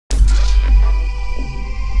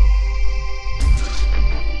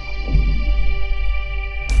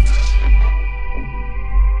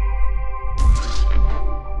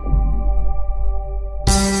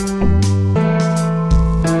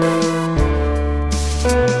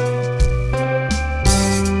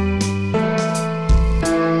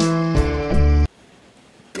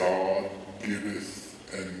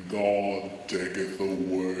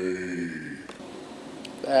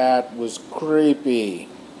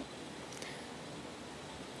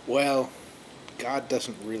Well, God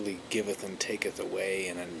doesn't really giveth and taketh away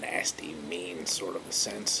in a nasty, mean sort of a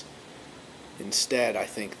sense. Instead, I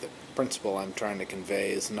think the principle I'm trying to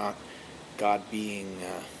convey is not God being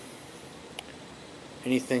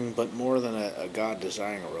anything but more than a God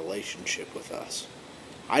desiring a relationship with us.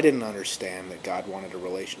 I didn't understand that God wanted a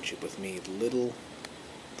relationship with me, little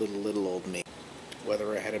old me,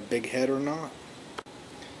 whether I had a big head or not.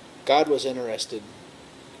 God was interested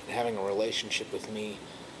in having a relationship with me,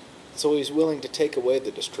 so He's willing to take away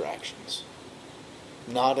the distractions.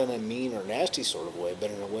 Not in a mean or nasty sort of way,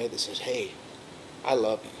 but in a way that says, hey, I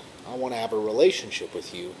love you. I want to have a relationship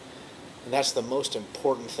with you, and that's the most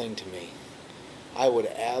important thing to me. I would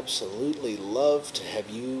absolutely love to have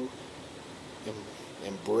you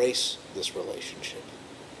embrace this relationship.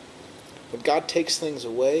 When God takes things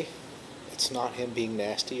away, it's not Him being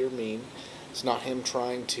nasty or mean. It's not Him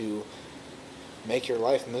trying to make your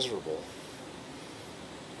life miserable.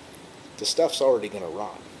 The stuff's already going to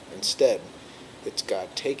rot. Instead, it's God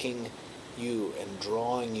taking you and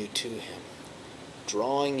drawing you to Him,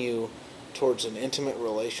 drawing you towards an intimate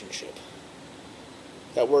relationship.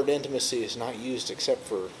 That word intimacy is not used except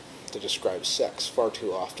to describe sex far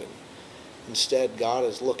too often. Instead, God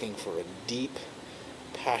is looking for a deep,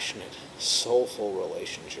 passionate, soulful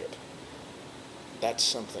relationship. That's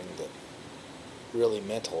something that really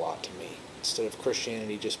meant a lot to me. Instead of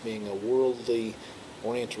Christianity just being a worldly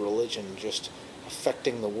oriented religion just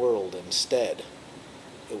affecting the world, instead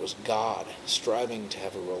it was God striving to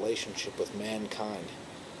have a relationship with mankind.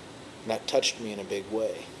 And that touched me in a big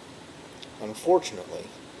way. Unfortunately,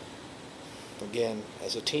 again,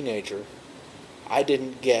 as a teenager, I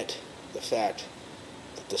didn't get the fact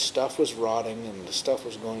that the stuff was rotting and the stuff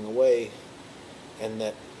was going away, and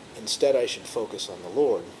that instead I should focus on the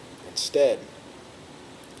Lord. Instead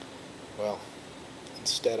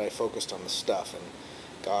I focused on the stuff, and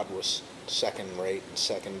God was second rate and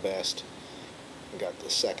second best, and got the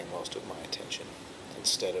second most of my attention,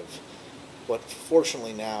 instead of what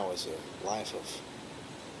fortunately now is a life of,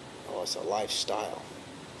 it's a lifestyle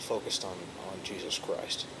focused on Jesus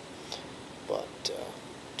Christ. But it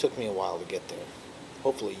took me a while to get there.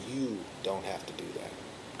 Hopefully you don't have to do that.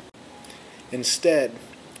 Instead,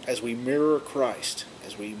 as we mirror Christ,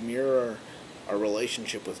 as we mirror our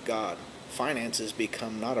relationship with God, finances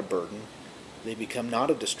become not a burden. They become not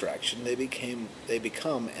a distraction. They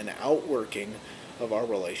become an outworking of our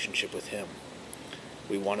relationship with Him.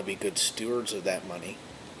 We want to be good stewards of that money.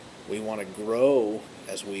 We want to grow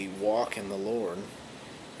as we walk in the Lord,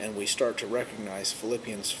 and we start to recognize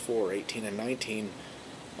Philippians 4:18 and 19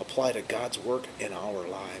 apply to God's work in our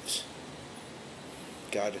lives.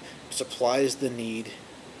 God supplies the need,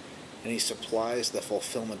 and He supplies the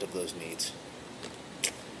fulfillment of those needs.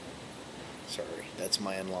 Sorry, that's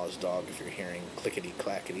my in-law's dog if you're hearing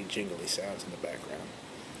clickety-clackety jingly sounds in the background.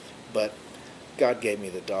 But God gave me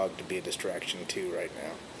the dog to be a distraction too right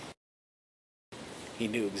now. He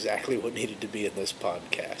knew exactly what needed to be in this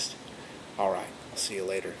podcast. Alright, I'll see you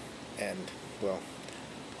later. And,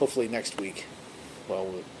 hopefully next week,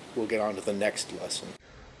 we'll get on to the next lesson.